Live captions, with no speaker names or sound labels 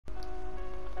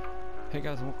Hey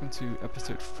guys, and welcome to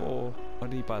episode 4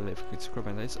 only by Leverkusen.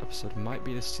 And this episode might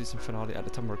be the season finale at the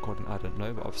time of recording, I don't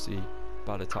know, but obviously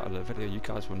by the title of the video you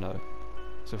guys will know.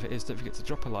 So if it is, don't forget to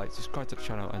drop a like, subscribe to the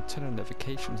channel and turn on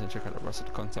notifications and check out the rest of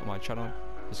the content on my channel.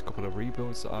 There's a couple of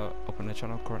rebuilds that are up on the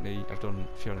channel. Currently I've done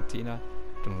Fiorentina,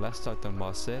 done Leicester, I've done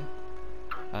Marseille,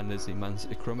 and there's the Man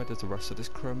City career mode, there's the rest of this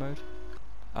career mode.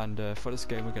 And for this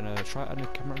game we're going to try out a new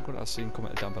camera angle that I've seen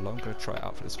commented down below. I'm going to try it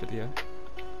out for this video.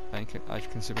 And as you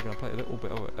can see, we're going to play a little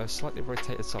bit of a slightly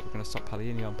rotated side. We're going to stop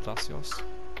Palhinha and Palacios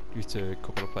due to a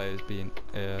couple of players being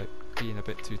a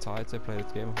bit too tired to play the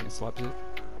game against Leipzig.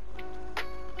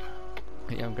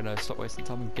 But yeah, I'm going to stop wasting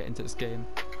time and get into this game.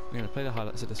 We're going to play the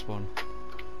highlights of this one.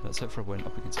 Let's hope for a win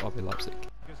up against RB Leipzig.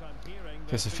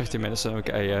 This is 50 minutes and we'll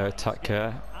get a attack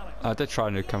here. I did try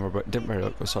a new camera but it didn't really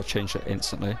look good, so I changed it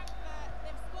instantly.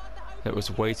 It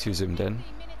was way too zoomed in.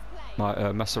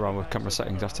 Might mess around with camera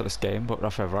settings after this game, but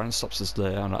Rafael Varane stops us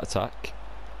there on that attack.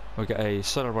 We'll get a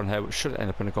solo run here, which should end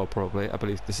up in a goal probably. I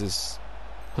believe this is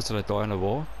Hudson-Odoi on the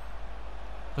wall.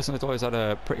 Hudson-Odoi's had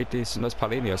a pretty decent... There's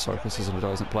Palhinha, sorry, because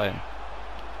Hudson-Odoi isn't playing.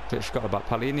 I forgot about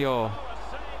Palhinha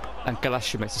and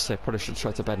Galassi makes a save. Probably should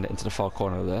try to bend it into the far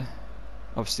corner there.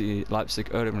 Obviously,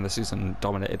 Leipzig earlier in the season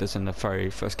dominated us in the very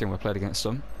first game we played against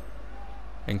them.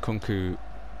 Nkunku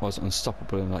was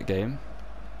unstoppable in that game.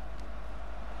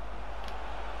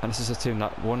 And this is a team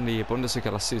that won the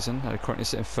Bundesliga last season and are currently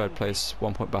sitting third place,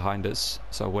 1 point behind us.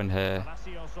 So a win here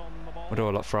will do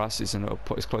a lot for our season. It will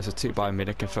put us closer to Bayern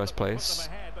Munich in first place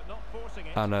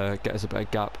and get us a better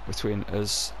gap between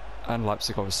us and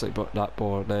Leipzig obviously, but that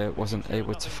ball there wasn't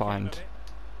able to find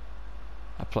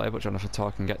a player, but Jonathan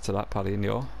Tah can get to that.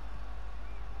 Palhinha,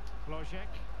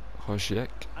 Hojek,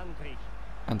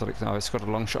 Andrik now he scored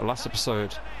a long shot last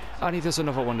episode and he does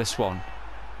another one this one.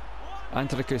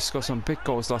 Andrik scored some big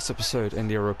goals last episode in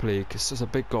the Europa League. It's just a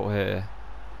big goal here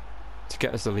to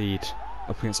get us the lead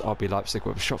up against RB Leipzig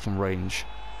with a shot from range.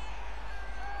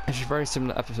 It's a very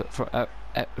similar effort,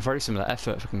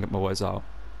 if I can get my words out,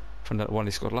 from the one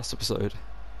he scored last episode,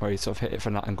 where he sort of hit it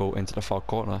from that angle into the far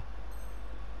corner.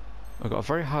 We've got a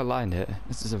very high line here.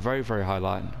 This is a very, very high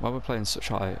line. Why we're playing such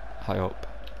high up.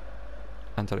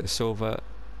 Antonio Silva.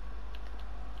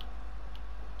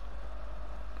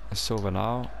 Silva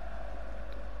now.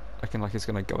 Looking like he's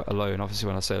going to go it alone. Obviously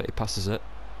when I say that he passes it.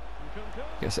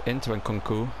 Gets it into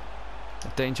Nkunku.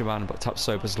 A danger man, but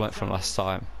Tapsoba's learnt from last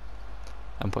time.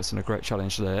 And puts in a great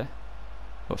challenge there.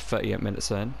 But 38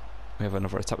 minutes in, we have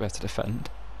another attack we have to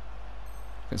defend.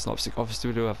 Against Leipzig.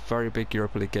 Obviously we do a very big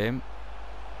Europa League game.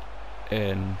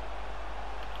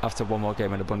 After one more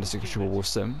game in the Bundesliga, which we'll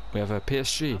sim, we have a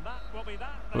PSG.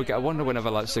 We'll get a 1-0 win over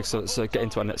Leipzig, so let's get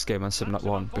into our next game and sim that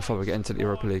one before we get into the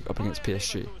Europa League up against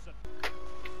PSG.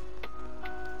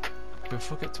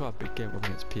 Before we get to our big game up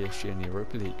against PSG in the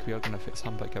Europa League, we are going to fix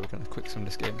Hamburg. We're going to quick sim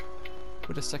this game.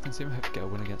 With the second team, we have to get a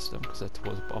win against them because they're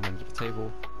towards the bottom end of the table.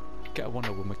 Get a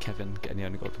 1-0 win with Kevin, getting the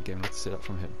only goal of the game. I'd like to see that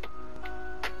from him.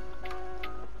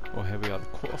 Well, here we are, the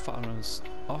quarterfinals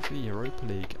of the Europa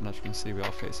League, and as you can see, we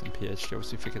are facing PSG.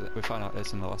 Obviously, we found out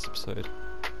this in the last episode.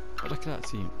 But look at that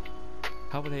team.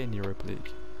 How were they in the Europa League?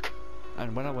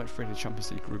 And when I went through the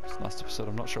Champions League groups last episode,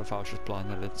 I'm not sure if I was just blind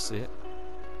and I didn't see it,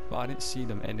 but I didn't see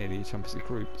them in any of the Champions League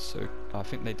groups, so I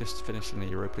think they just finished in the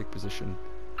Europa League position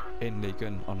in Ligue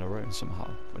 1 on their own somehow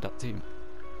with that team.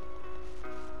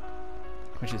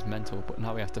 Which is mental, but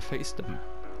now we have to face them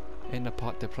in the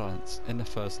Parc des Princes in the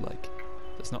first leg.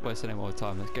 Let's not waste any more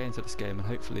time, let's get into this game and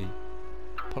hopefully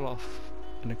pull off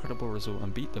an incredible result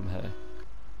and beat them here.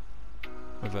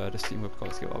 With this team we've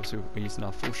got together, obviously we're using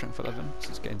our full strength 11, so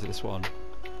let's get into this one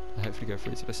and hopefully go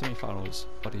through to the semi-finals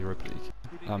of the Europa League.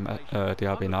 I'm at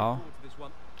DRB now.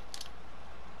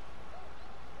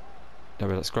 There we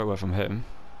go, that's great work from him.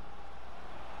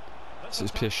 This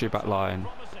is PSG back line.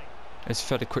 It's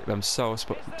fairly quick themselves,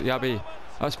 but DRB,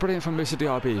 that's brilliant from Moussa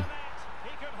DRB.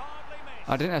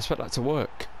 I didn't expect that to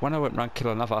work. When I went round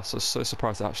Kylian Navas, I was so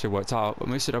surprised it actually worked out, but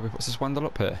Moussa DRB puts this 1-0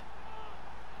 up here.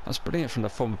 That's brilliant from the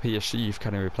former PSG youth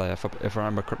academy player, if I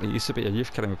remember correctly. He used to be a youth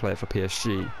academy player for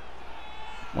PSG.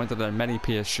 One of the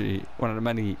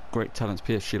many great talents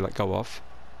PSG let go of.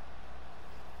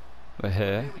 But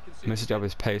here, Moussa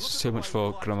DRB's pace was too much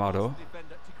for Gramado,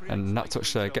 and that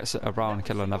touch there gets it around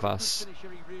Kylian Navas.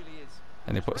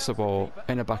 And he puts the ball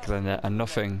in the back of the net, and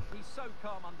nothing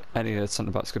any of the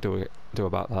centre backs could do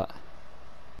about that.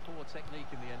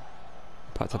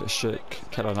 Back to the shake.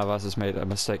 Kylian Navas has made a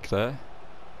mistake there.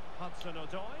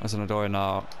 Hudson-Odoi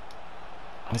now.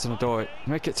 Hudson-Odoi,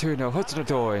 make it 2-0.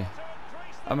 Hudson-Odoi,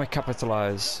 and we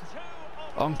capitalise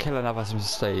on Kylian Navas'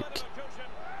 mistake,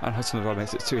 and Hudson-Odoi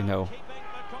makes it 2-0.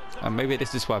 And maybe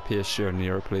this is why PSG are in the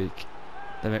Europa League.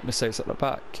 They make mistakes at the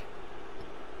back.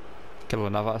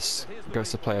 Keylor Navas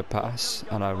goes to play a pass,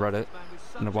 and I read it.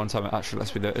 And the one time it actually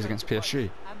lets me do it is against PSG.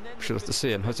 Which you'll have to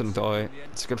see. And Hudson-Odoi,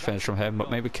 it's a good finish from him, but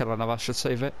maybe Keylor Navas should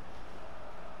save it.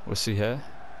 We'll see here.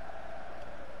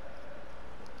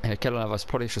 Yeah, Keylor Navas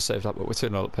probably should save that, but we're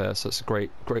 2-0 up here, so it's a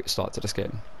great start to this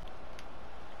game.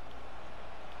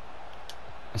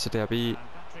 It's a Diaby.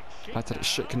 Patrick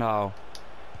Schick now.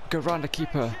 Go round the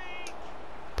keeper.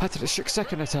 Patrick Schick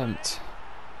second attempt.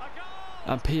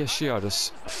 And PSG are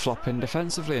just flopping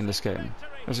defensively in this game.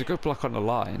 There's a good block on the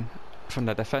line from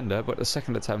the defender, but the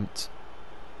second attempt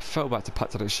fell back to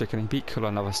Patrick Schick and he beat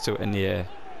Keylor Navas still in the air.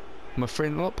 And we're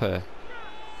 3-0 up here.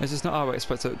 This is not how I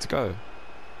expected it to go.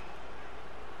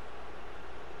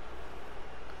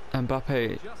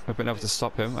 Mbappe, we've been able to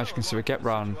stop him. As you can see, we get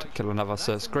round Keylor Navas.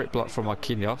 It's a great block from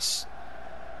Marquinhos.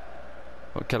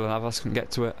 But Keylor Navas can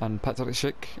get to it, and Patrick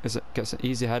Schick gets an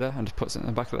easy header and just puts it in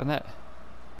the back of the net.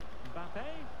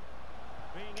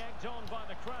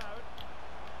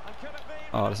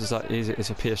 Oh, this is that easy. It's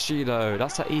a PSG though.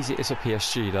 That's that easy. It's a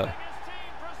PSG though.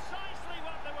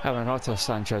 Renato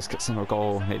Sanchez gets in a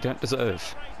goal he didn't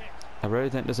deserve. I really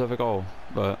didn't deserve a goal,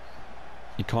 but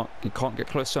you can't get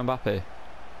close to Mbappe.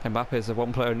 Mbappe is the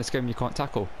one player in this game you can't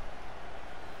tackle.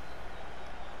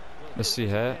 Let's see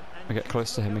here. We get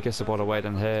close to him. He gives the ball away.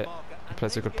 Then here he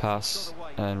plays a good pass,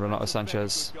 and Renato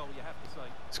Sanchez.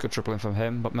 It's good dribbling from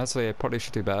him, but Meslier probably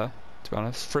should do better. To be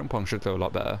honest, Frimpong should do a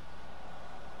lot better.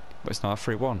 But it's now a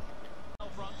 3-1.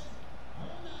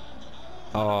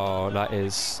 Oh, that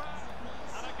is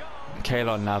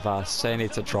Keylor Navas. They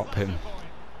need to drop him.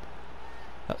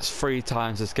 That's 3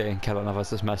 times this game Keylor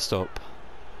Navas has messed up.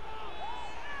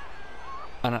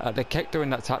 And they kept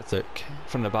doing that tactic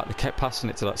from the back. They kept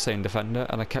passing it to that same defender,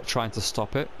 and I kept trying to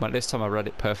stop it. But this time I read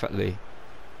it perfectly.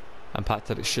 And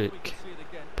Patrick Schick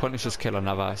punishes Keylor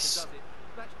Navas.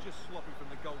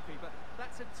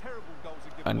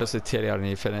 And does the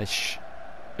Thierry finish.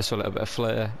 It's a little bit of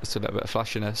flair, it's a little bit of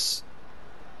flashiness.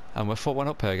 And we're 4-1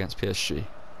 up here against PSG.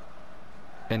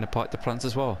 In the Parc des Princes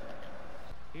as well.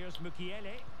 Here's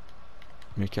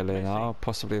Mukiele now,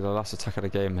 possibly the last attack of the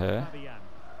game here.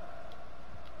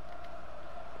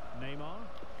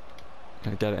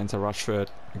 Gonna get it into Rashford.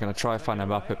 We're gonna try and find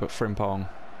Mbappe, but Frimpong.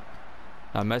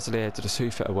 Now Meslier to just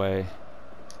hoof it away.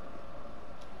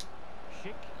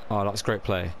 Oh, that's great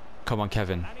play. Come on,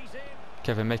 Kevin.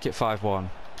 Kevin, make it 5-1.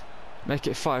 Make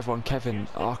it 5-1, Kevin.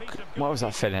 Oh, what was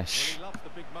that finish?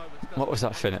 What was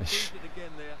that finish?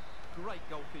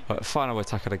 Right, final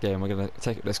attack of the game. We're going to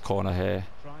take it this corner here.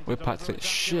 We're Patrick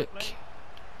Schick.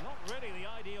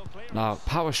 Now,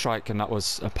 power strike, and that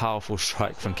was a powerful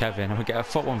strike from Kevin. And we get a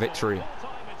 4-1 victory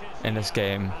in this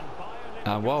game.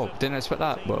 Well, didn't expect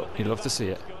that, but you'd love to see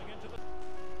it.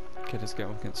 Okay, let's go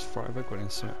against Freiburg. We're going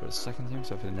to submit for the second team,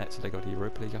 so for the next they got the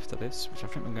Europa League after this, which I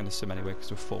think we're going to sim anyway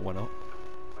because we're 4-1 up.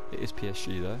 It is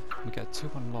PSG though. We get a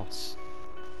 2-1 loss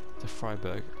to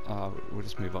Freiburg. We'll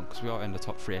just move on because we are in the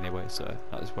top 3 anyway, so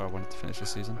that is where I wanted to finish the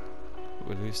season. But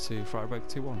we lose to Freiburg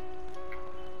 2-1.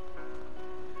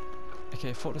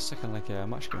 Okay, for the second leg here,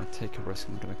 I'm actually going to take a risk.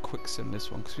 I'm going to quick sim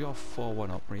this one because we are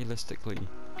 4-1 up. Realistically,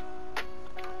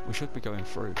 we should be going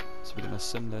through, so we're going to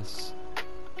sim this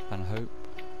and hope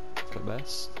for the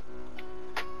best.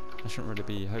 I shouldn't really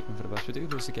be hoping for the best. We do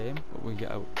lose the game, but we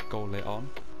get a goal later on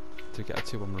to get a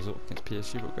 2-1 result against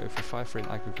PSG. We'll go for 5-3 in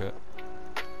aggregate.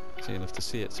 So you'll have to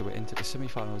see it. So we're into the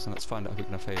semi-finals, and let's find out who we're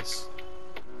going to face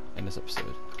in this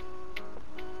episode.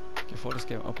 Okay, for this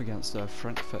game up against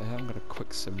Frankfurt here, I'm going to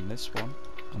quick sim this one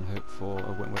and hope for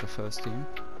a win with the first team.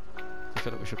 I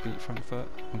feel like we should beat Frankfurt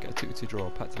and get a 2-2 draw.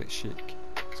 Patrick Schick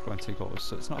scoring 2 goals,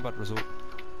 so it's not a bad result.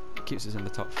 It keeps us in the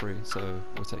top 3, so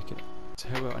we'll take it. So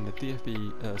here we're in the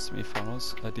DFB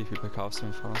semi-finals, DFB Pokal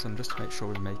semi-finals, and just to make sure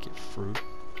we make it through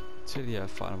to the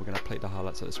final, we're going to play the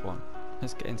highlights of this one.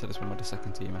 Let's get into this one with the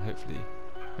second team and hopefully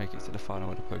make it to the final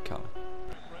with the Pokal.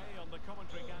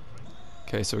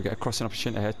 Okay, so we get a crossing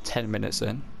opportunity here, 10 minutes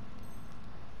in.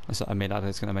 I mean,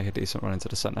 Adley's going to make a decent run into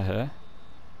the centre here.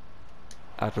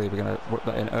 Adley, we're going to whip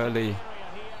that in early.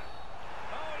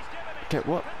 Okay,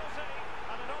 what?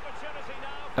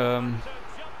 I'm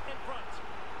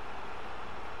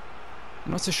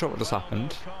not too sure what just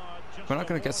happened. We're not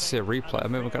going to get to see a replay. I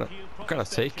mean, we're going to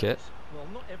take it.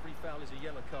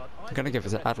 I'm going to give it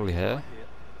to Adley here.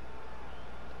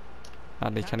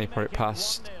 Adley, can he put it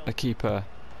past the keeper?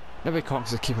 No, he can't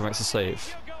because the keeper makes a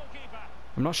save.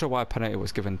 I'm not sure why a penalty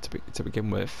was given to begin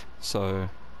with, so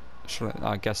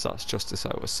I guess that's justice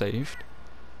that it was saved.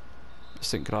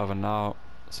 Sinkgraven now.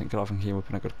 Sinkgraven here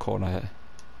whipping a good corner here.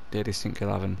 Daddy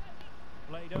Sinkgraven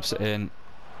whips it in.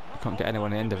 Can't get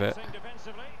anyone in the end of it.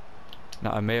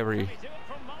 Now Amiri,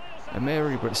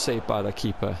 but saved by the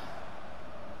keeper.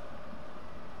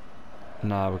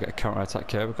 Now we get a counter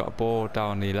attack here. We've got a ball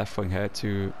down the left wing here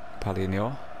to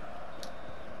Paulinho.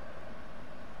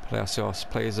 Palacios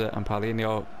plays it and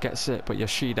Paulinho gets it, but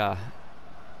Yoshida,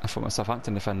 a former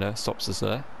Southampton defender, stops us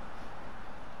there.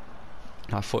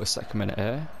 Now 42nd minute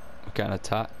here. We get an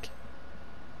attack.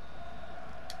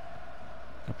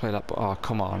 I play that ball. Oh,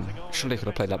 come on. Surely could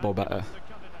have played that ball better.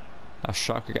 Now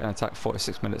Shark will get an attack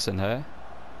 46 minutes in here.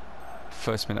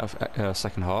 First minute of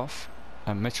second half.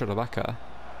 And Mitchell Lubaka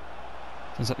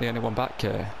seems like the only one back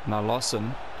here. Now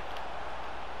Lawson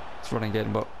is running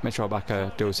in, but Mitchell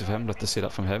Lubaka deals with him. Love to see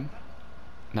that from him.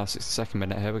 Now 62nd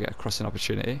minute here. We get a crossing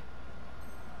opportunity.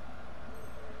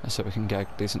 So we can get a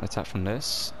decent attack from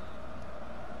this.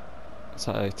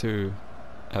 So to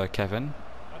Kevin.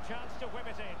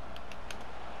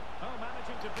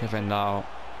 Kevin now.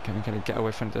 Kevin can he get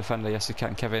away from the defender? Yes he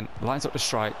can. Kevin lines up the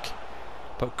strike,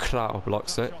 but Krau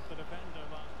blocks it.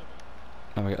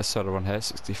 And we get a solo run here,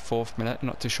 64th minute.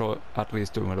 Not too sure what Adley is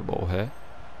doing with the ball here.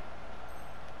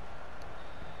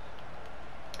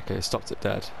 Okay, he stopped it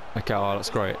dead. Okay, oh that's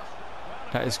great.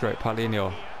 That is great.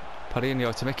 Paulinho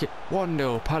to make it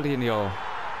 1-0. Paulinho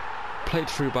played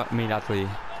through by Adley.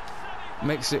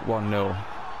 Makes it 1-0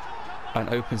 and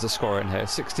opens the score in here.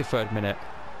 63rd minute.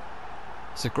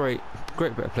 It's a great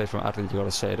bit of play from Adley, you got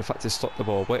to say. The fact he stopped the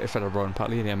ball, waited for the run,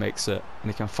 Paulinho makes it, and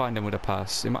he can find him with a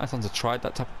pass. He might have have tried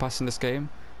that type of pass in this game.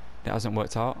 It hasn't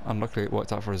worked out. Unluckily, it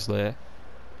worked out for us there.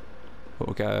 But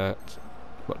we'll get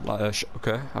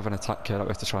have an attack here that we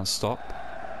have to try and stop.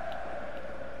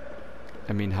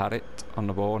 Amin had it on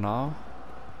the ball now.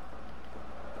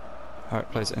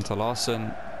 Alright, plays it into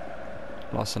Larson.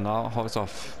 Larson now holds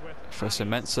off first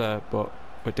Mensa, but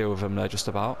we deal with him there just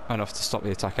about. Enough to stop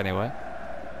the attack anyway.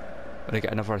 But they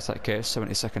get another attack here,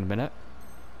 72nd minute.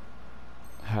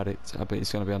 Had it, I bet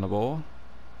he's going to be on the ball.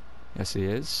 Yes he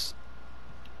is.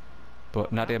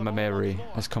 But Nadia Mameri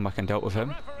has come back and dealt with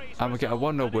him. And we get a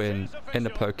 1-0 win in the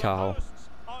Pokal.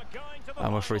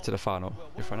 And we're through to the final.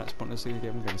 For our next Bundesliga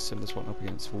game, we're going to sim this one up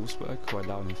against Wolfsburg, who are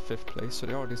down in 5th place. So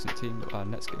they are a decent team, but our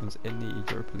next game is in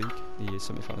the Europa League, the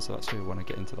semi-final. So that's why we want to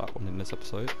get into that one in this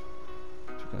episode. So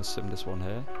we're going to sim this one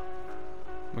here.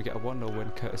 We get a 1-0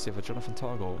 win courtesy of a Jonathan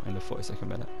Tah goal in the 42nd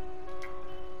minute.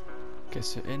 Okay,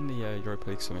 so in the Europa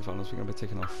League semi-finals, we're going to be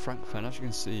taking on Frankfurt. And as you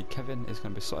can see, Kevin is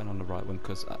going to be starting on the right wing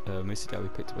because Musi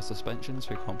Diaby picked up a suspension, so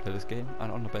he can't play this game.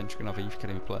 And on the bench, we're going to have a Youth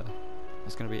Academy player.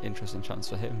 It's going to be an interesting chance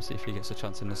for him, see if he gets a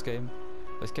chance in this game.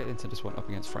 Let's get into this one up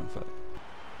against Frankfurt.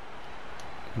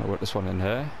 I'm going to work this one in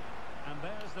here. And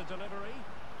there's the delivery.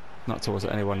 Not towards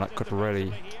anyone that could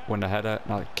really win the header.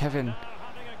 Now, Kevin,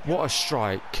 what a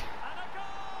strike.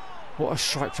 What a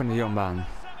strike from the young man.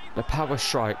 The power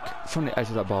strike from the edge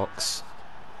of the box.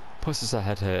 Puts his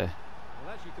head here.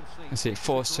 You see it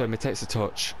forced him, he takes a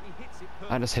touch.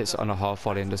 And just hits it on a half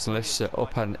volley and just lifts it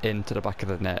up and into the back of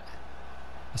the net.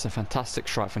 That's a fantastic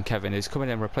strike from Kevin. He's coming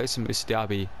in replacing Musi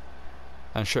Diaby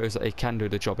and shows that he can do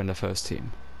the job in the first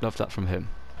team. Love that from him.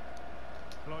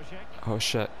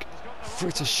 Hoshek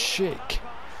through to Schick.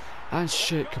 And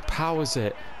Schick powers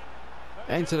it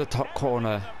into the top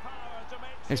corner.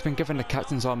 He's been given the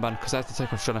captain's armband because I had to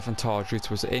take off Jonathan Tah due to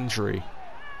his injury.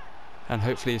 And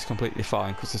hopefully he's completely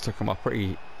fine because this took him off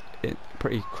pretty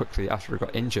quickly after he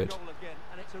got injured.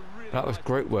 That was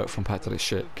great work from Patrick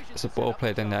Schick. It's a ball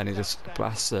played in there and he just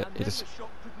blasts it. He just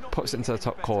puts it into the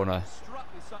top corner.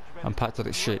 And Patrick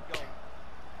Schick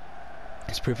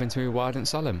is proving to me why I didn't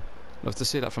sell him. Love to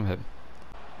see that from him.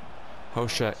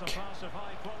 Hoshek.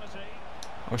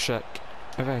 Hoshek.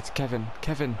 Over to Kevin.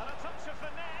 Kevin.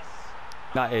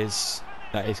 That is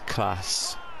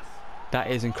class.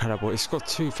 That is incredible. He scored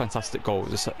 2 fantastic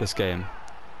goals this game.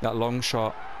 That long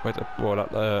shot with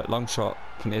long shot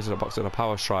from the edge of the box with a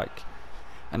power strike,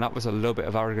 and that was a little bit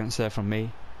of arrogance there from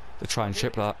me to try and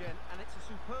chip that.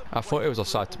 I thought it was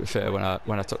offside, to be fair, when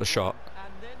I took the shot.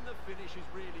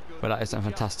 But that is a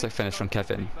fantastic finish from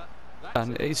Kevin,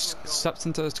 and he's stepped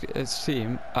into his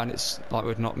team, and it's like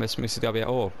we've not missed Musi Diaby at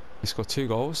all. He scored 2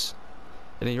 goals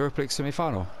in the Europa League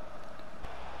semi-final.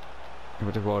 He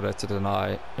would have wanted to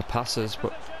deny the passes,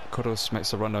 but Kudus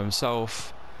makes a run of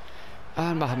himself.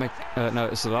 And Mohamed,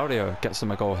 it's Laurio gets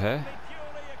him a goal here.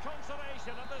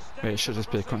 It should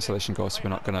just be a consolation goal, so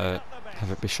we're not going to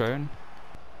have it be shown.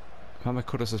 Mohamed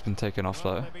Kudus has been taken off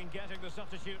though.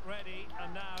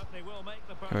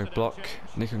 Okay, block.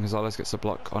 Nico Gonzalez gets a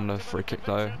block on the free kick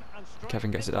though.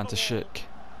 Kevin gets it down to Schick.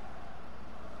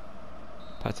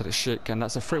 Patrick Schick, and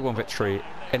that's a 3-1 victory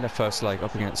in the first leg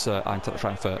up against Eintracht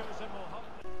Frankfurt.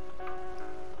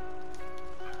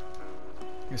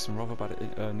 There's some rather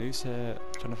bad news here.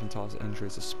 Jonathan Tah's injury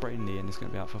is a sprained knee and he's going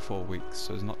to be out for 4 weeks,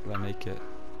 so he's not going to make it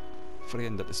for the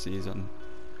end of the season.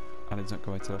 And he's not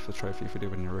going to lift the trophy if we do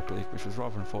win the Europa League, which is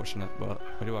rather unfortunate, but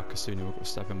we do have Kasuni, we've got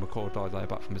Stephen McCall died later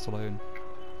back from his loan.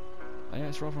 And yeah,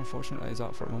 it's rather unfortunate that he's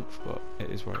out for a month, but it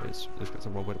is what it is. We've got to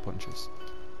roll with the punches.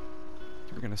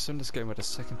 We're going to send this game with a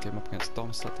second game up against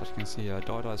Darmstadt. As you can see,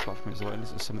 Dardai's back from his loan. This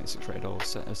is a 76 rated or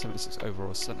 76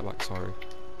 overall centre back, sorry.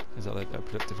 Is that a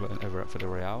productive loan over at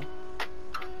Real.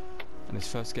 And his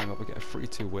first game up, we get a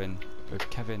 3-2 win with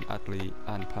Kevin, Adley,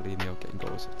 and Paddy Neal getting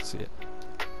goals. You can see it.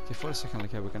 Okay, for the second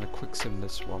leg here, we're going to quick sim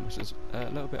this one, which is a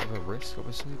little bit of a risk,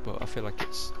 obviously, but I feel like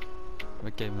it's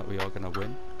a game that we are going to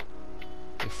win.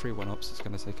 If 3-1 ups, it's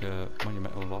going to take a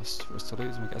monumental loss for us to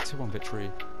lose, and we get a 2-1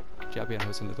 victory. Jabi and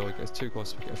Jose Lidor gets 2 goals,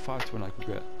 so we get a 5-1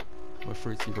 aggregate. We're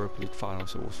through to the Europa League final,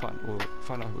 so we'll find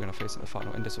out who we're going to face in the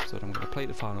final in this episode, and we're going to play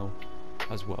the final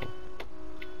as well.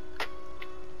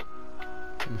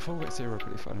 And before we get to the Europa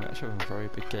League final, we actually have a very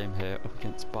big game here up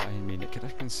against Bayern Munich, and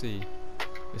as you can see,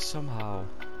 we somehow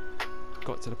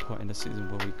got to the point in the season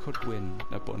where we could win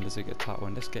a Bundesliga title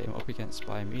in this game up against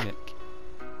Bayern Munich.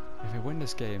 If we win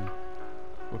this game,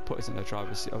 we'll put us in the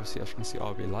driver's seat. Obviously, as you can see,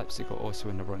 RB Leipzig are also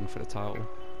in the running for the title.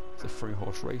 It's a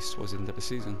 3-horse race towards the end of the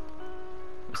season.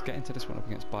 Let's get into this one up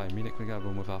against Bayern Munich. We're going to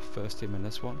run with our first team in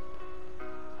this one.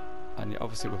 And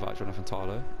obviously without Jonathan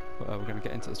Tah, we're going to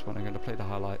get into this one. I'm going to play the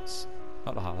highlights.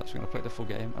 Not the highlights, we're going to play the full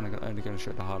game. And I'm only going to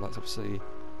show the highlights. Obviously,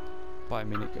 Bayern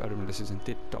Munich earlier in the season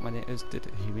did dominate us, did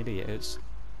humiliate us.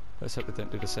 Let's hope they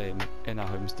don't do the same in our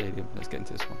home stadium. Let's get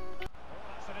into this one.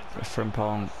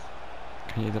 Frimpong,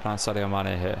 can you deny Sadio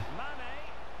Mane here?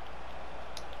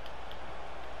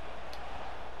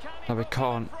 No, we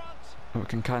can't. We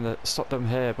can kind of stop them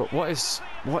here, but what is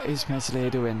Meslier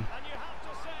doing?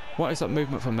 What is that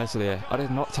movement from Meslier? I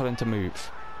did not tell him to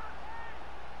move.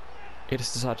 He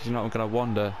just decided, you know, I'm going to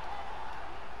wander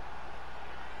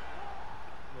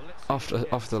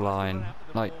off the line.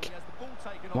 Like,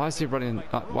 why is he running?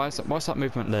 What's that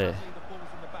movement there?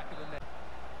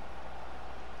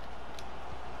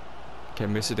 Okay,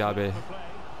 Moussa Diaby.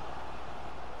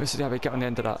 Moussa Diaby, get on the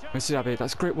end of that. Moussa Diaby,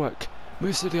 that's great work.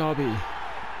 Moussa Diaby.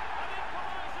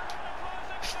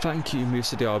 Thank you,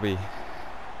 Moussa Diaby.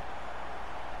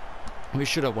 We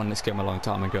should have won this game a long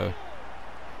time ago.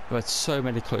 We had so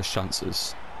many close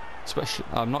chances. Especially,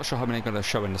 I'm not sure how many I'm going to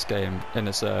show in this game, in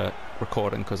this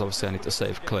recording, because obviously I need to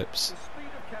save clips.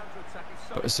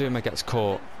 But Azuma gets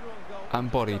caught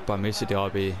and bodied by Moussa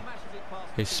Diaby,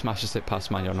 who smashes it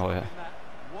past Manuel Neuer.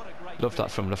 Love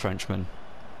that from the Frenchman.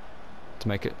 To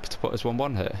put us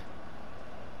 1-1 here.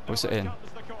 Was it in?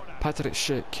 Patrick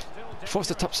Schick. Forced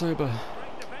the tap sober.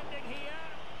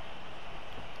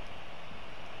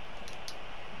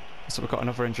 So we've got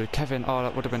another injury. Kevin, oh,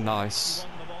 that would have been nice.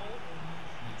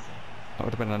 That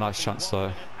would have been a nice chance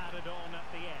though.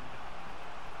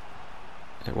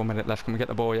 Okay, 1 minute left. Can we get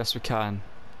the ball? Yes, we can.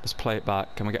 Let's play it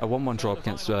back. Can we get a 1-1 draw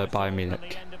against Bayern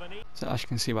Munich? So as you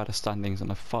can see by the standings on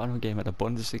the final game of the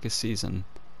Bundesliga season,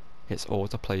 it's all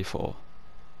to play for.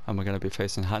 And we're going to be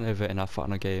facing Hanover in our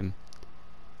final game.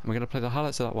 And we're going to play the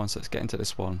highlights of that one, so let's get into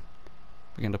this one.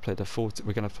 We're going to play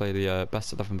the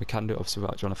best 11 we can do, obviously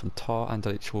without Jonathan Tah, and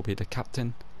Delic will be the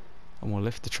captain. And we'll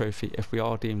lift the trophy if we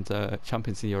are deemed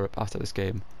champions of Europe after this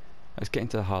game. Let's get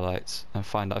into the highlights and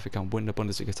find out if we can win the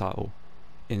Bundesliga title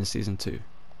in Season 2.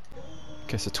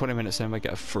 Okay, so 20 minutes in, we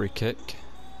get a free kick.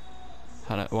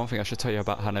 One thing I should tell you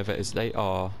about Hanover is they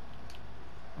are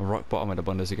rock bottom of the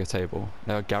Bundesliga table.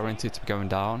 They are guaranteed to be going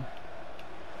down.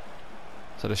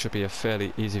 So this should be a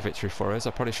fairly easy victory for us.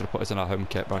 I probably should have put us in our home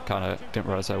kit, but I kind of didn't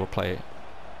realise they would play.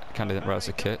 I kind of didn't realise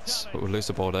the kits, but we'll lose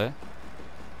the ball there.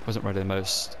 Wasn't really the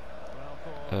most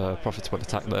profitable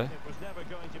attack there.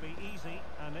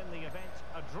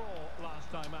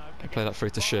 They play that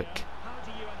through to Schick.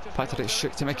 Patrick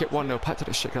Schick to make it 1-0. Patrick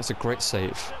Schick, that's a great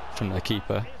save from their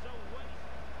keeper.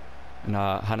 And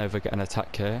Hanover get an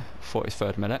attack here,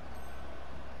 43rd minute.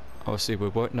 Obviously we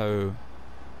won't know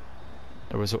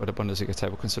the result of the Bundesliga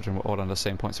table considering we're all on the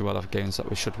same points. We will have games that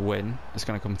we should win. It's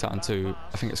going to come down to,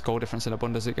 I think it's goal difference in the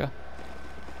Bundesliga.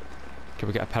 Can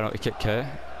we get a penalty kick here?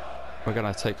 We're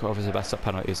going to take whoever's the best at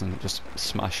penalties and just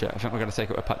smash it. I think we're going to take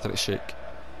it with Patrick Schick.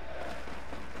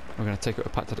 We're going to take it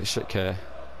with Patrick Schick here.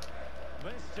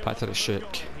 Patrick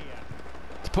Schick.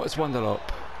 To put us 1-0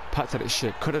 up. Patrick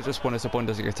Schick could have just won us a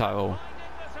Bundesliga title.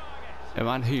 A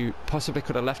man who possibly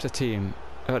could have left the team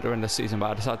earlier in the season, but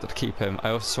I decided to keep him. I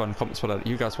also saw in the comments below that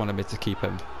you guys wanted me to keep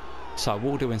him. So I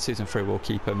will do in Season 3, we'll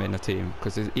keep him in the team.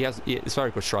 Because he's a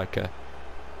very good striker.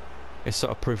 It's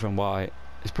sort of proven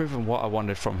what I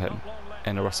wanted from him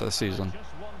in the rest of the season.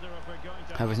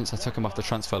 ever since I took him off the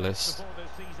transfer list.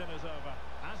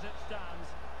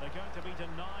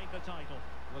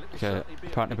 Okay,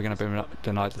 apparently we're going to be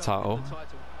denied the title.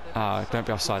 Don't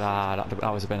be offside.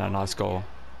 That was been a nice goal.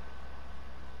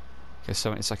 Okay,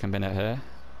 72nd minute here.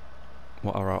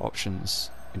 What are our options?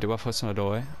 We do have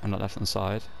Hudson-Odoi on the left hand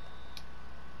side.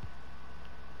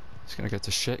 It's going to go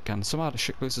to Schick, and somehow the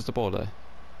Schick loses the ball there.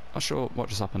 Not sure what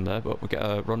just happened there, but we get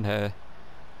a run here.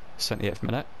 78th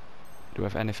minute. Do we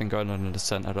have anything going on in the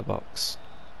centre of the box?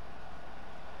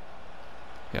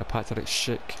 Yeah, Patrick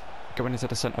Schick going into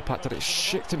the centre. Patrick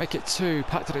Schick to make it 2.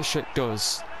 Patrick Schick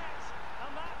does.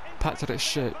 Patrick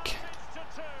Schick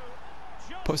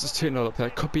puts us 2-0 up there.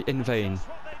 Could be in vain.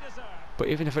 But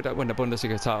even if we don't win the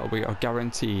Bundesliga title, we are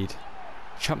guaranteed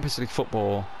Champions League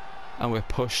football, and we've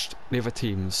pushed the other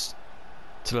teams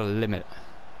to the limit.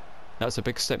 That's a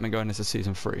big statement going into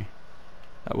season 3.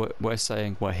 We're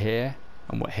saying we're here,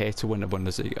 and we're here to win the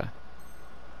Bundesliga.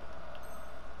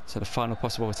 So the final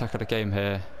possible attack of the game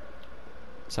here.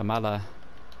 Zamala.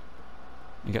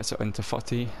 He gets it into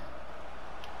Foti.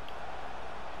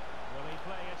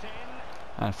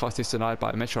 And Foti's denied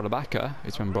by Mitchell Labaka,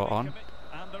 who's been brought on.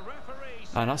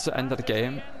 And that's the end of the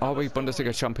game. Are we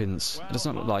Bundesliga champions? It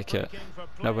doesn't look like it.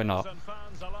 No, we're not.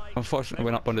 Unfortunately,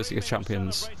 we're not Bundesliga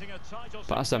champions.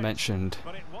 But as I mentioned,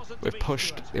 we've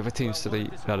pushed the other teams to the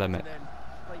limit.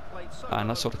 And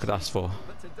that's all I could ask for.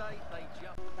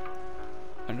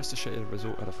 And just to show you the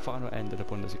result at the final end of the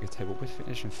Bundesliga table, we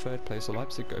finished in 3rd place. So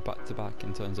Leipzig go back to back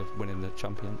in terms of winning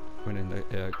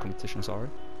the competition. Sorry,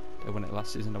 they won it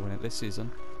last season. They won it this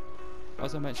season.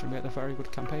 As I mentioned, we had a very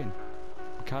good campaign.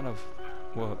 We kind of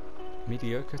were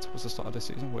mediocre towards the start of the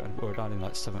season. We were down in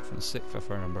like 7th and 6th,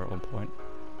 if I remember, at one point.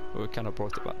 But we kind of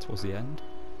brought it back towards the end.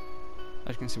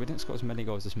 As you can see, we didn't score as many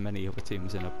goals as many other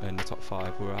teams in the top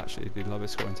 5. We were actually the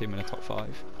lowest scoring team in the top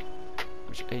 5,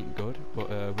 which ain't good. But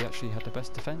we actually had the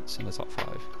best defence in the top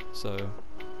 5. So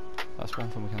that's one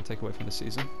thing we can take away from the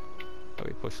season. That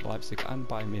we pushed Leipzig and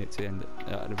Bayern Munich to the end,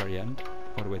 at the very end,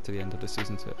 all the way to the end of the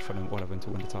season for one of them to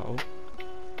win the title.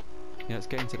 Yeah, let's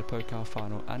get into the Pokal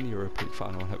final and the Europa League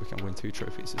final and hope we can win 2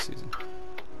 trophies this season.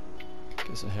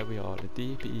 Okay, so here we are, the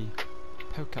DB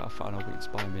Pokal final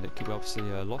against Bayern Munich. We obviously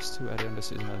lost to earlier in the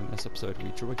season, and in this episode we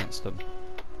drew against them.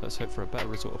 Let's hope for a better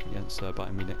result up against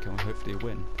Bayern Munich and we'll hopefully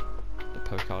win the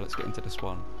Pokal. Let's get into this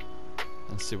one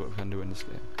and see what we can do in this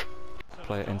game.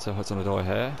 Play it into Hudson-Odoi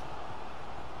here.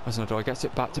 Hudson-Odoi gets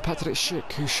it back to Patrick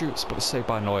Schick, who shoots but is saved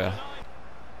by Neuer.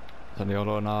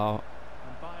 Zaniolo now.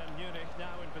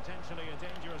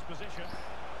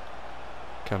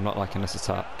 Okay, I'm not liking this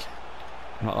attack.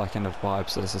 I'm not liking the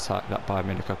vibes of this attack that Bayern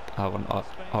Munich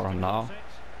are on now.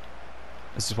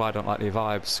 This is why I don't like the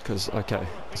vibes, because, okay,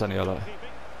 Zaniolo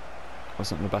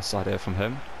wasn't the best idea from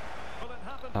him.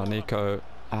 Now Nico,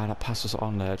 that pass was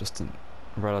on there, just didn't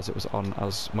realise it was on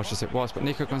as much as it was, but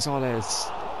Nico Gonzalez,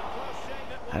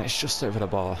 and it's just over the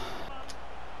bar.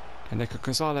 And Nico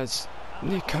Gonzalez,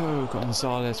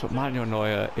 but Manuel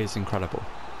Neuer is incredible.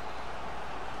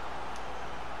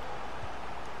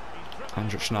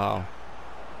 Andrich now.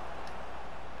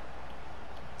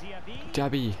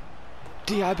 Diaby!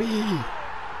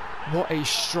 What a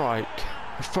strike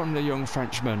from the young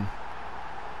Frenchman.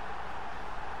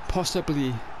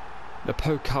 Possibly the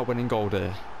Pokal winning goal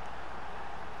there.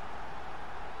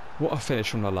 What a finish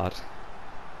from the lad.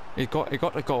 He got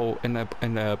the goal in the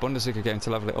Bundesliga game to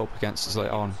level it up against us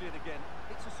later on.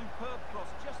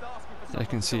 You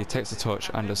can see he takes a touch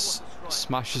and just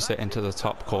smashes it into the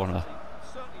top corner.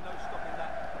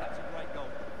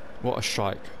 What a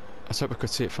strike. I hope we could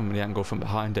see it from the angle from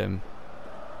behind him.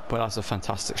 But that's a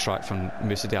fantastic strike from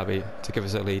Moussa Diaby to give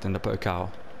us a lead in the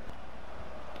Pokal.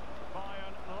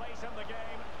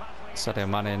 Sadio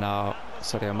Mane now.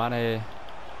 Sadio Mane.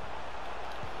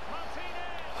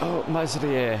 Oh,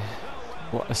 Mazrier.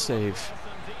 What a save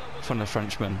from the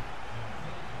Frenchman.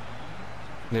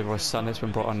 Leroy Sané has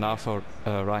been brought on now for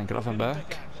Ryan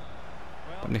Gravenberch.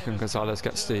 But Nico Gonzalez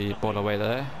gets the ball away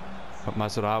there. But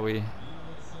Mazraoui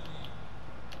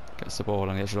gets the ball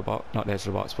on the edge of the box. Not the edge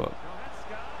of the box, but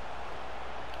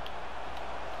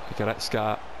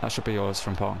Goretzka. That should be yours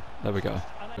from Pong. There we go.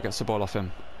 He gets the ball off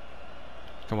him.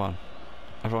 Come on.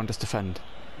 Everyone just defend.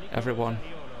 Everyone.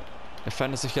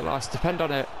 Defend as if you like. Depend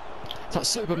on it. That's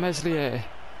Super Meslier.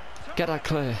 Get that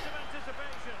clear.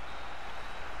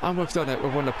 And we've done it.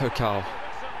 We've won the Pokal.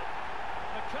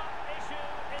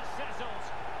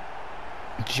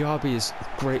 Diaby's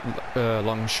great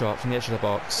long shot from the edge of the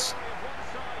box.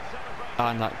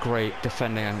 And that great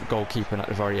defending and goalkeeping at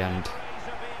the very end.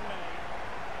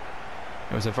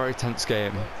 It was a very tense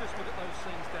game.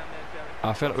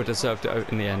 I feel like we deserved it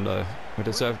in the end though. We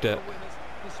deserved it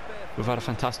We've had a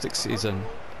fantastic season,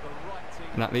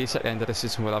 and at least at the end of the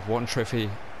season we'll have one trophy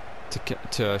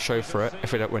to show for it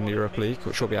if we don't win the Europa League,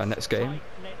 which will be our next game.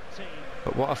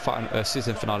 But what a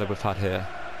season finale we've had here.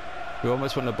 We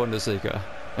almost won the Bundesliga,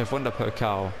 we've won the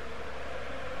Pokal,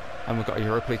 and we've got a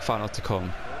Europa League final to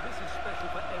come.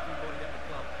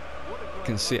 You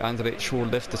can see Andrich will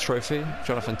lift the trophy.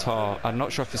 Jonathan Tah, I'm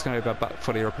not sure if he's going to be back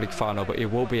for the Europa League final, but he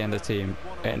will be in the team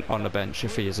on the bench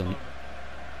if he isn't.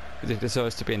 He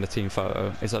deserves to be in the team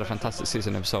photo. He's had a fantastic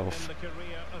season himself.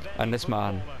 And this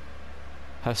man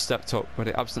has stepped up with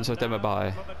the absence of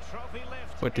Demirbay,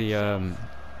 with the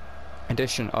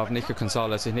addition of Nico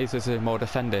Gonzalez. He needs to do more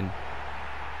defending,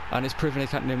 and he's proven he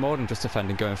can do more than just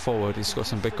defending going forward. He's scored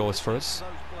some big goals for us,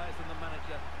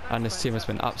 and this team has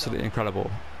been absolutely incredible,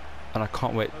 and I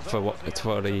can't wait for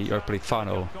the Europa League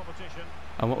final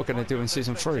and what we're going to do in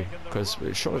season 3, because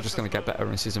we're surely just going to get better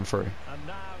in season 3.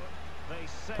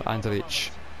 But Andrich,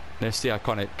 there's the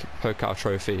iconic Pokal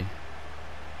trophy,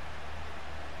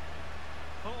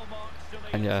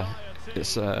 and yeah,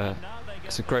 it's a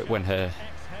great win here.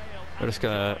 We're just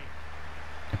gonna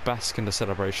bask in the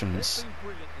celebrations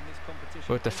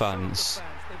with the fans.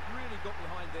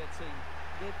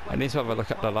 I need to have a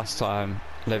look at the last time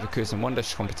Leverkusen won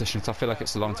this competition, because I feel like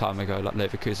it's a long time ago that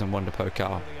Leverkusen won the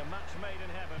Pokal.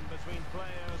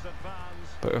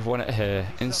 But we've won it here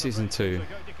in season 2,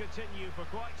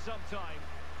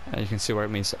 and you can see where it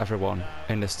means to everyone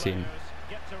in this team.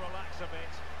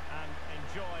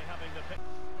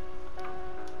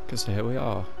 Because here we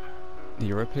are, the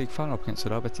Europa League final against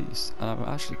Real Betis, and I'm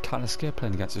actually kind of scared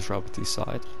playing against this Real Betis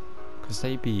side, because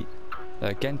they beat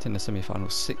Ghent in the semi-final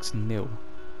 6-0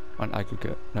 on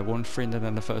aggregate. They won 3-0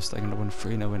 in the first leg and they won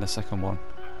 3-0 in the second one.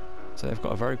 So they've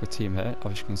got a very good team here.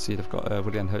 As you can see, they've got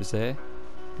Willian Jose,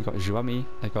 they've got Jouami,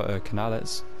 they've got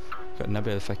Canales, they've got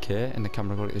Nabil Fekir, and the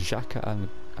camera got Xhaka, and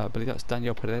I believe that's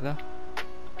Daniel Pereira,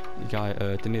 the guy,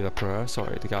 Danilo Pereira,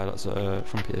 sorry, the guy that's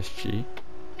from PSG.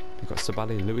 We've got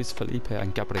Sabali, Luis Felipe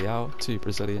and Gabriel, 2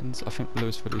 Brazilians. I think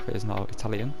Luis Felipe is now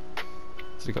Italian.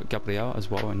 So we've got Gabriel as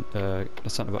well in the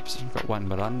centre back position. We've got Juan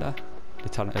Miranda, the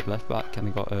talented left back, and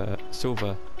we've got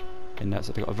Silva in there.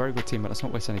 So they've got a very good team, but let's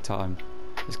not waste any time.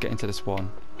 Let's get into this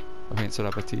one against Real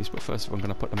Betis, but first of all I'm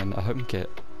going to put them in their home kit.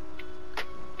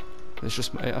 It's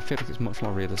just, I feel like it's much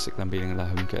more realistic than being in their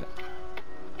home kit.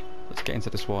 Let's get into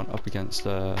this one up against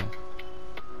Real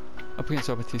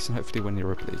Betis and hopefully win the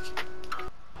Europa League.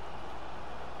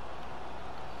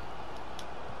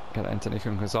 Get it into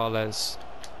Nico Gonzalez.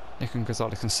 Nico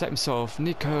Gonzalez can set himself.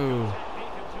 Nico!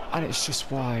 And it's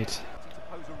just wide.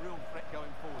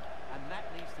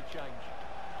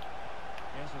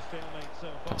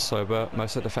 That's sober.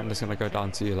 Most of the defenders going to go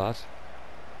down to you, lad.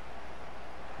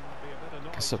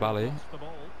 Sabali.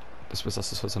 This was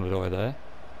us on the door there.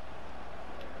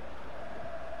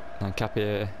 And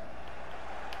Capier,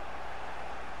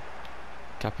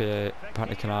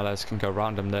 apparently Canales can go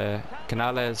round him there.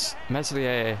 Canales,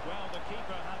 Meslier.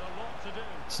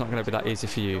 It's not going to be that easy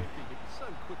for you.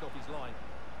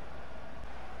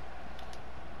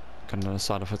 Going to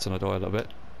side of foot on the door a little bit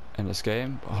in this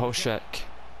game. Holshek.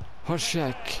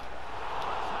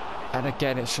 And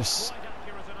again, it's just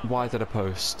wide of the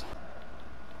post.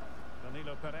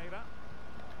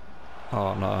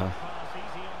 Oh no.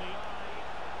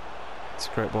 It's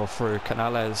a great ball through.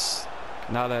 Canales.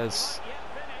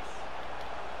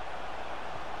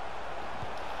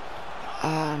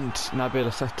 And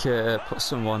Nabil Fekir puts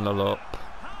them 1-0 up.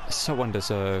 It's so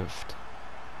undeserved.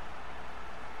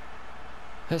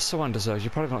 It's so undeserved.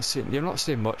 You're not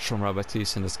seeing much from Real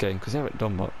Betis in this game because they haven't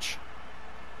done much.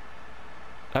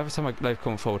 Every time they've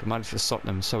come forward, I managed to stop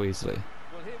them so easily.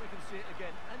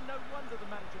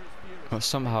 But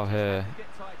somehow here,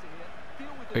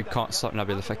 we can't stop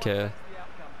Nabil Fekir.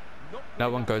 No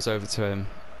one goes over to him,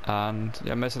 and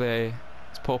yeah, Meslier,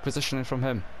 it's poor positioning from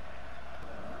him.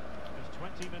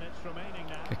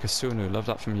 Ikasunu, love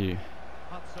that from you.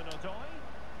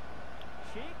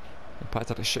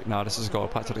 Patrick Schick now, this is a goal.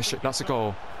 Patrick Schick, that's a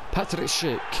goal. Patrick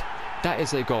Schick, that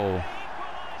is a goal.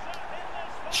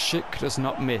 Schick does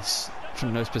not miss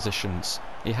from those positions.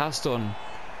 He has done,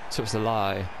 so it's a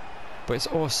lie. But it's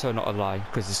also not a lie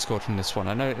because he scored from this one.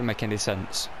 I know it didn't make any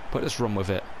sense, but let's run with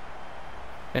it.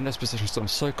 In those positions, I'm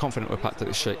so confident with Patrick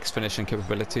Schick's finishing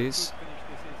capabilities.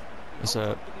 There's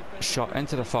a shot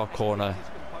into the far corner.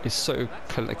 He's so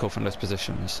clinical from those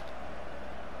positions.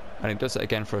 And he does it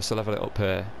again for us to level it up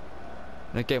here.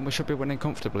 And again, we should be winning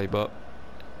comfortably, but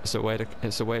it's the way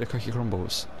the cookie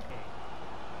crumbles.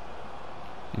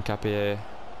 And Capier,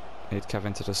 need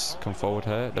Kevin to just come forward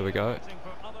here. There we go.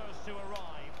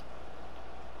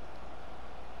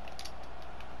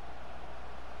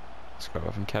 Great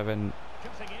work from Kevin.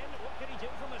 Cutting in. What can he do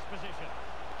from this position?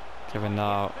 Kevin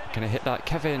now. Can he hit that?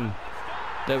 Kevin!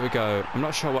 There we go. I'm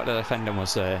not sure what the defending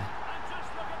was there.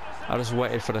 I just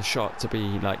waited for the shot to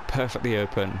be like perfectly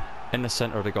open in the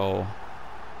centre of the goal.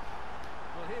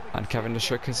 And Kevin just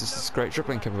showcases his great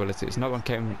dribbling capabilities. No one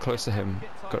came close to him.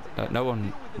 No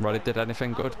one really did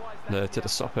anything good to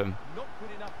stop him.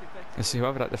 You see,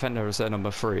 whoever that defender is there,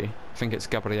 number 3, I think it's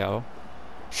Gabriel,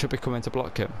 should be coming to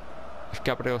block him. If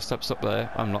Gabriel steps up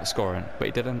there, I'm not scoring. But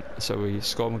he didn't, so we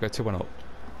score and we go 2-1 up.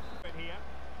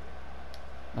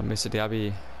 And Mr.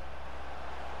 Diaby,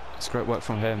 it's great work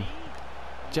from him.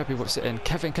 Diaby whips it in.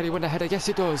 Kevin, can he win the header? Yes,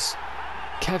 he does.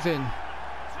 Kevin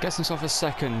gets himself a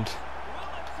second.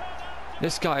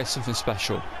 This guy is something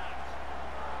special.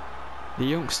 The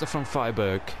youngster from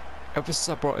Freiburg. Ever since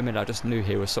I brought him in, I just knew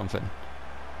he was something.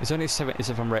 He's only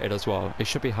 77 rated as well. He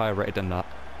should be higher rated than that.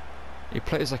 He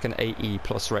plays like an 80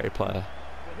 plus rated player.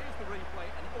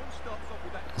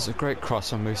 It's a great cross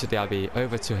from Moussa Diaby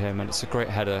over to him, and it's a great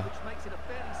header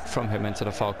from him into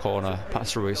the far corner,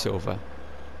 past Rui Silva.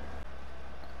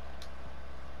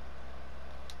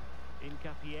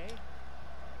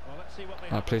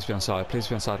 Please be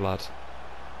onside, lad.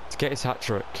 To get his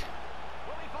hat-trick.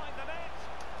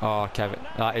 Oh, Kevin,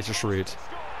 that is just rude.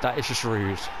 That is just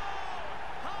rude.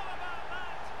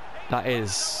 That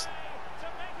is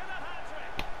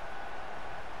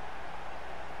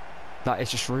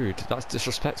just rude. That's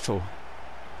disrespectful.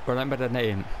 Remember the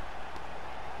name.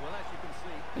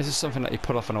 This is something that you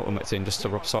put off an Ultimate Team just to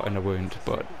rub salt in the wound,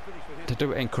 but to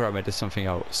do it in Chroma is something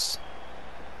else.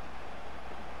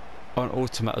 On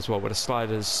Ultimate as well, where the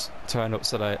sliders turn up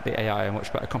so that the AI in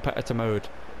much better competitor mode,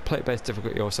 play-based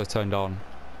difficulty also turned on.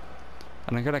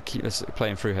 And I'm going to keep this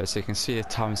playing through here so you can see the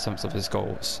timestamps of his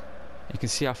goals. You can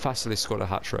see how fast he scored a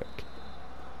hat-trick.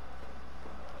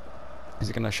 Is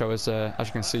it going to show us, as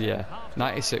you can see, yeah,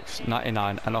 96,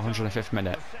 99 and 105th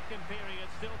minute.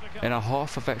 In a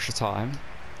half of extra time,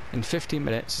 in 15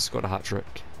 minutes he scored a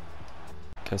hat-trick.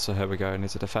 Okay, so here we go, I need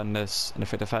to defend this, and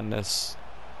if we defend this,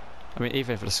 I mean,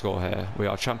 even for the score here, we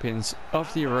are champions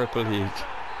of the Europa League.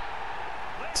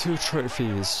 2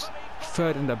 trophies,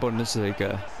 3rd in the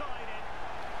Bundesliga.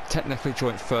 Technically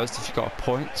joint first if you got a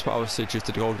point, but obviously due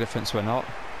to the goal difference we're not.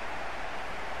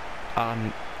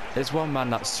 And there's one man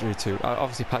that's through to.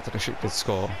 Obviously Patrick Schick did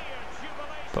score,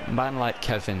 but a man like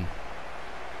Kevin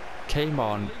came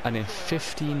on and in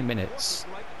 15 minutes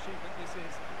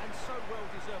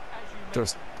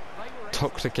just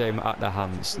took the game out of their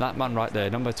hands. That man right there,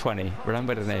 number 20,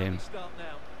 remember the name.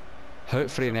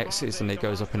 Hopefully next season he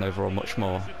goes up in overall much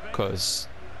more, because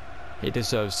he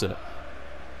deserves it.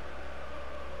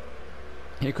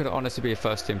 He could honestly be a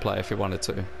first team player if he wanted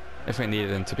to, if we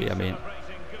needed him to be, I mean.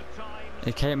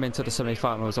 He came into the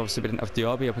semi-finals, obviously we didn't have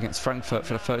Diaby up against Frankfurt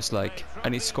for the first leg,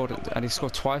 and he scored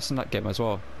twice in that game as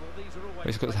well.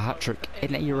 He scored a hat-trick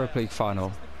in a Europa League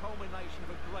final.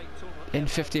 In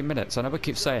 15 minutes, I never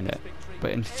keep saying it,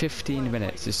 but in 15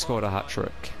 minutes he scored a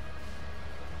hat-trick.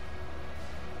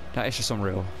 That is just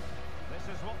unreal.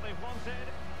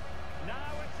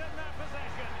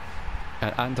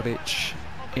 And Andrich,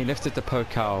 he lifted the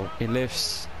Pokal, he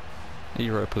lifts the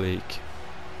Europa League.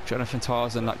 Jonathan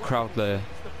Tah's in that crowd there.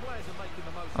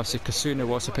 Obviously Kasuna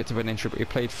also picked up an injury, but he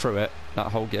played through it that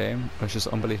whole game, which is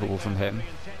unbelievable from him.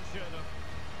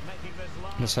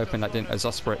 I'm just hoping that didn't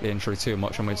exasperate the injury too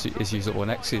much and is usable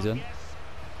next season.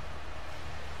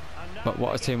 But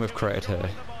what a team we've created here.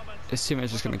 This team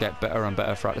is just going to get better and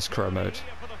better throughout this career mode.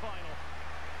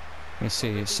 You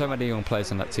see so many young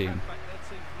players in that team.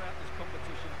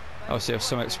 Obviously we have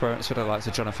some experience with the likes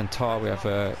of Jonathan Tah, we have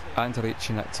Andrich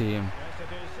in that team,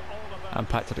 and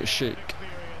Patrick Schick.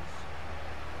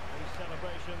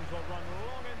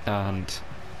 And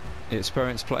the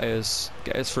experienced players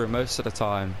get us through most of the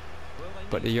time,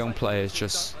 but the young players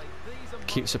just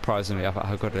keep surprising me about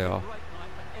how good they are.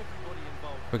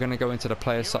 We're going to go into the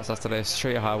player stats after this, show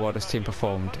you how well this team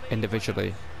performed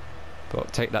individually,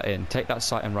 but take that in, take that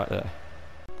sight in right there.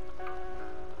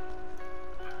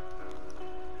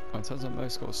 In terms of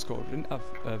most goals scored, we didn't have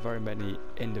very many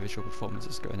individual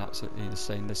performances going absolutely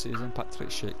insane this season. Patrick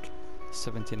Schick,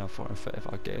 17 and 4 in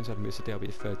 35 games, had Moussa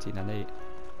Diaby 13 and 8.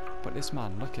 But this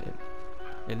man, look at him,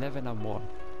 11 and 1.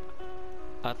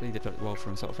 Adley did well for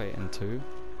himself, 8 and 2.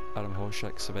 Adam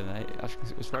Horschek, 7 and 8.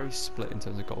 Actually, it was very split in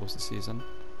terms of goals this season.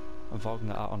 And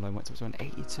Wagner out on loan went to an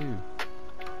 82.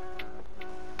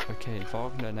 Okay,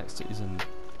 Wagner next season.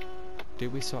 Do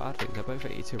we saw Adley? They're both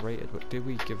 82 rated, but do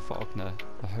we give Wagner,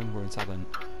 a homegrown talent,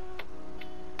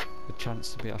 the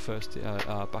chance to be our first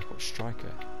backup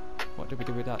striker? What do we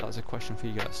do with that? That's a question for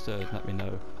you guys to let me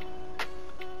know.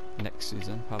 next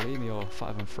season. Paulinho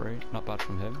 5-3, not bad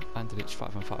from him. Andalic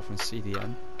 5-5 from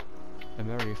CDM.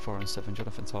 Emery 4-7,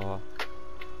 Jonathan Tah.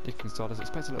 Deacon Gonzalez,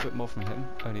 expect a little bit more from him,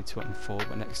 only 2-4,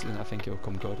 but next season I think he'll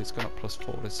come good. He's gone up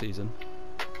 +4 this season.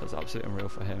 That's absolutely unreal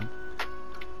for him.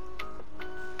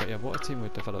 But yeah, what a team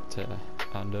we've developed here,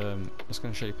 and I'm just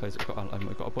going to show you players that we've got.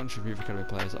 We've got a bunch of youth academy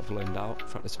players that have loaned out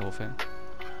throughout this whole thing.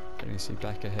 And you see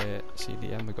Becker here,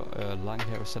 CDM, we've got Lang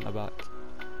here, a centre back,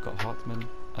 got Hartmann,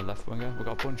 a left winger, we've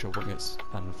got a bunch of wingers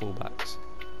and full-backs.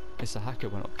 It's a hacker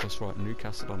went up +4 at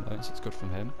Newcastle on loan, so it's good from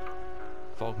him.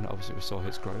 Wagner, obviously we saw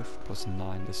his growth,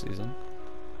 +9 this season.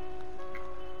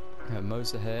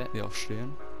 Moser here, the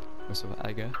Austrian, we saw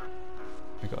Egger.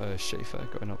 We got Schaefer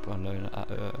going up on loan at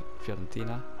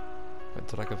Fiorentina. Got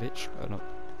Dragovic going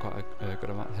up quite a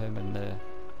good amount of him, and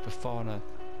Bafana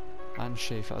and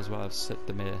Schaefer as well as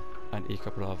Setdemir and Ika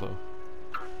Bravo.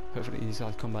 Hopefully these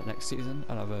guys come back next season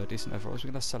and have a decent overalls. We're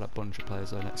going to sell a bunch of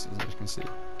players there next season, as you can see.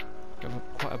 We have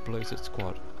quite a bloated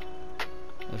squad.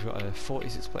 We've got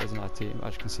 46 players in our team.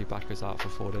 As you can see, Bakker's out for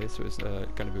 4 days, so it's going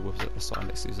to be with us at the start of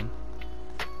next season.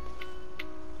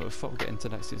 But before we get into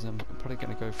next season, I'm probably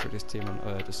going to go through this team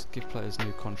and just give players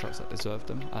new contracts that deserve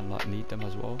them and like need them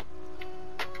as well.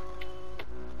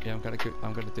 Yeah, I'm going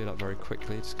to do that very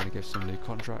quickly. Just going to give some new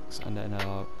contracts, and then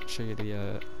I'll show you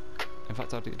the. In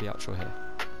fact, I'll do the outro here.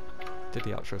 Did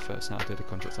the outro first, now I'll do the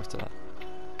contracts after that.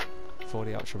 For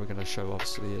the outro, we're going to show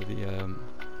obviously the.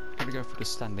 I'm going to go through the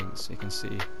standings so you can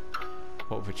see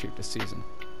what we've achieved this season.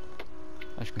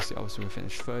 As you can see, obviously we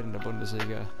finished 3rd in the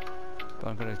Bundesliga. But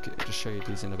I'm going to just show you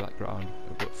these in the background.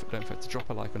 But don't forget to drop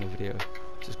a like on the video,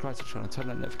 subscribe to the channel, turn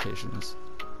on notifications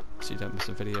so you don't miss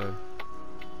a video,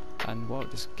 and well,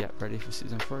 just get ready for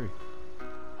season 3.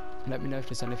 Let me know if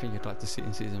there's anything you'd like to see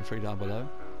in season 3 down below.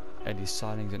 Any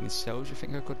signings, any sales you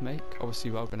think I could make.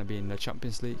 Obviously we are going to be in the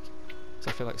Champions League,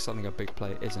 so I feel like selling a big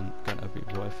player isn't going to be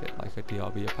worth it, like a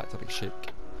DRB, a Patrick Schick.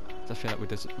 So I feel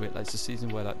like it's a season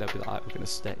where like, they'll be like, alright, we're going to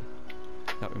stay.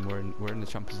 That when we're in the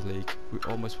Champions League, we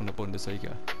almost won the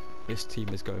Bundesliga. This team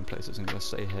is going places. I'm going to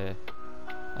stay here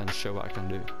and show what I can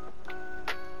do.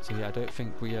 So yeah, I don't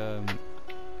think we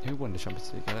who won the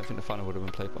Champions League? I don't think the final would have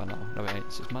been played by now. No, it ain't.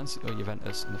 It's just Man City or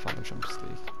Juventus in the final Champions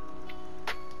League.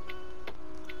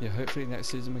 Yeah, hopefully next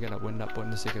season we're going to win that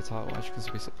Bundesliga title. As you can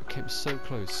see, we came so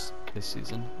close this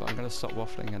season. But I'm going to stop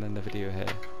waffling and end the video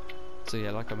here. So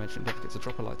yeah, like I mentioned, don't forget to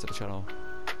drop a like to the channel.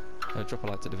 Drop a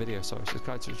like to the video, sorry.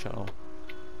 Subscribe to the channel.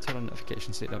 Turn on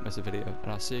notifications so you don't miss a video,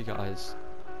 and I'll see you guys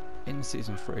in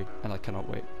season 3, and I cannot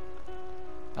wait.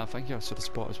 And thank you guys for the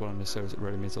support as well on this series, it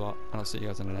really means a lot, and I'll see you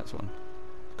guys in the next one.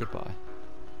 Goodbye.